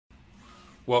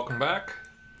Welcome back.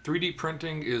 3D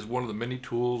printing is one of the many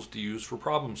tools to use for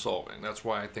problem solving. That's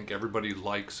why I think everybody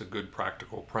likes a good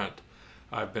practical print.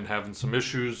 I've been having some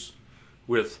issues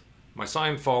with my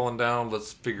sign falling down.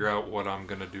 Let's figure out what I'm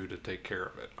going to do to take care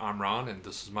of it. I'm Ron and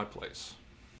this is my place.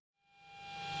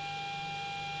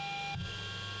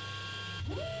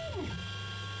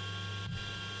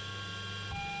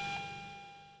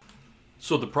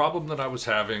 So the problem that I was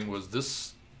having was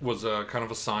this was a kind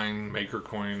of a sign maker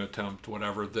coin attempt,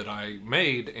 whatever, that I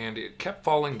made, and it kept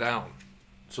falling down.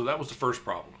 So that was the first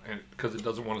problem, and because it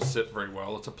doesn't want to sit very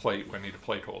well. It's a plate. I need a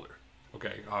plate holder.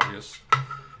 Okay, obvious.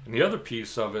 And the other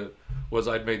piece of it was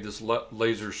I'd made this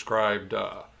laser scribed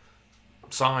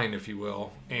sign, if you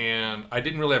will, and I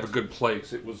didn't really have a good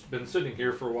place. It was been sitting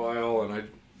here for a while, and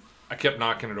I kept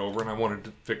knocking it over, and I wanted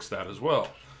to fix that as well.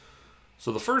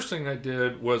 So the first thing I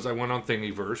did was I went on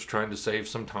Thingiverse trying to save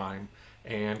some time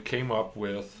and came up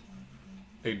with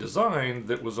a design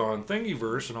that was on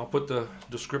Thingiverse, and I'll put the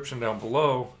description down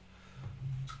below.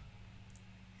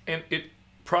 And it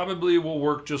probably will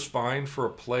work just fine for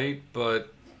a plate,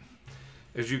 but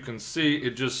as you can see,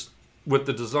 it just, with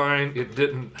the design, it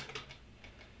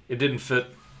didn't fit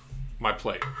my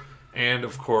plate. And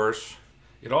of course,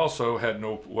 it also had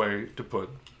no way to put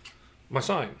my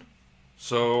sign.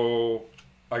 So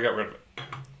I got rid of it.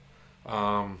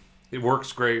 It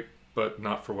works great, but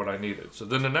not for what I needed. So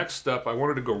then the next step, I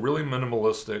wanted to go really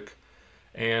minimalistic,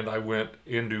 and I went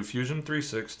into Fusion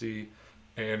 360,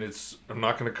 and I'm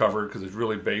not going to cover it because it's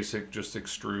really basic, just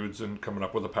extrudes and coming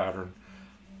up with a pattern.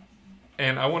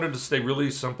 And I wanted to stay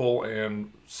really simple and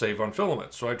save on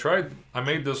filament. So I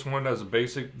made this one as a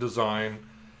basic design,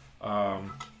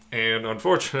 and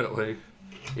unfortunately,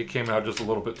 it came out just a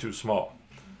little bit too small.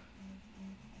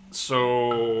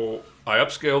 So I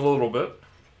upscaled a little bit,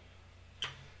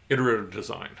 iterative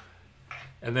design,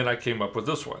 and then I came up with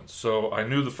this one. So I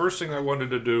knew the first thing I wanted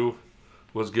to do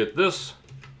was get this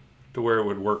to where it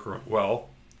would work well,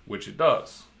 which it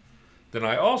does. Then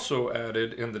I also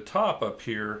added in the top up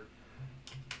here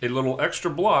a little extra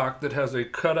block that has a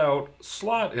cutout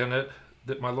slot in it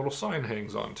that my little sign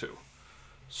hangs onto.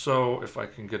 So if I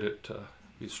can get it to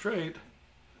be straight,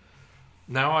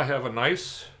 now I have a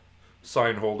nice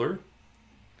sign holder,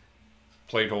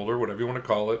 plate holder, whatever you want to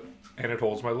call it, and it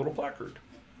holds my little placard.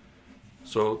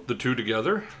 So the two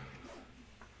together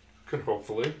can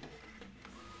hopefully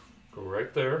go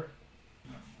right there.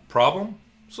 Problem,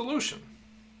 solution.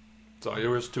 That's all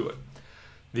there is to it.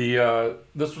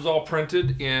 This was all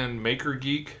printed in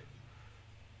Makergeeks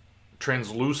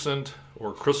translucent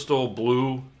or crystal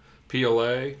blue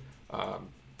PLA.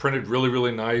 Printed really,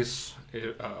 really nice.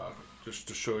 Just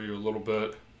to show you a little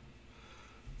bit.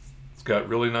 It's got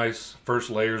really nice first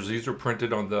layers. These are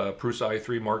printed on the Prusa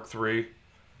i3 Mark III,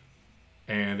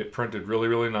 and it printed really,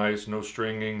 really nice. No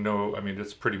stringing, I mean,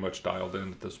 it's pretty much dialed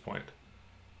in at this point.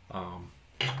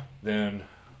 Then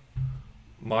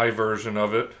my version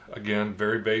of it, again,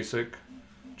 very basic,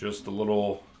 just a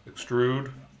little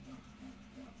extrude,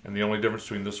 and the only difference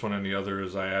between this one and the other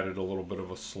is I added a little bit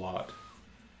of a slot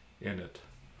in it.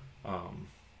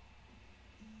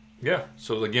 Yeah,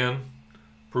 so again,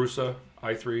 Prusa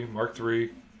i3 Mark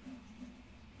III,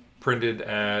 printed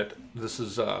at, this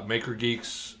is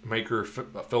Makergeeks Maker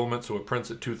filament, so it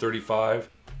prints at 235.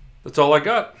 That's all I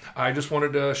got. I just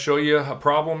wanted to show you a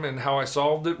problem and how I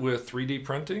solved it with 3D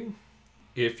printing.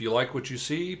 If you like what you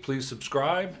see, please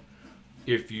subscribe.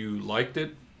 If you liked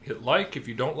it, hit like. If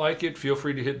you don't like it, feel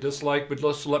free to hit dislike, but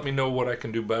just let me know what I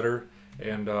can do better.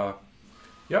 And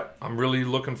yep, I'm really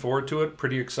looking forward to it.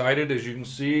 Pretty excited. As you can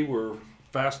see, we're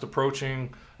fast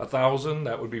approaching 1,000.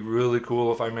 That would be really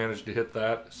cool if I managed to hit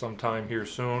that sometime here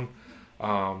soon.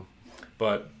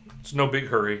 But it's no big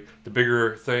hurry. The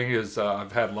bigger thing is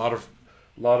I've had a lot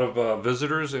of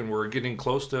visitors, and we're getting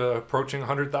close to approaching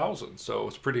 100,000. So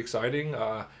it's pretty exciting,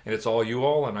 and it's all you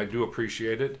all, and I do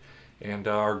appreciate it. And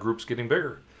our group's getting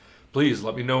bigger. Please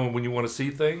let me know when you want to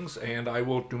see things, and I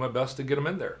will do my best to get them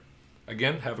in there.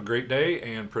 Again, have a great day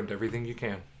and print everything you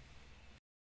can.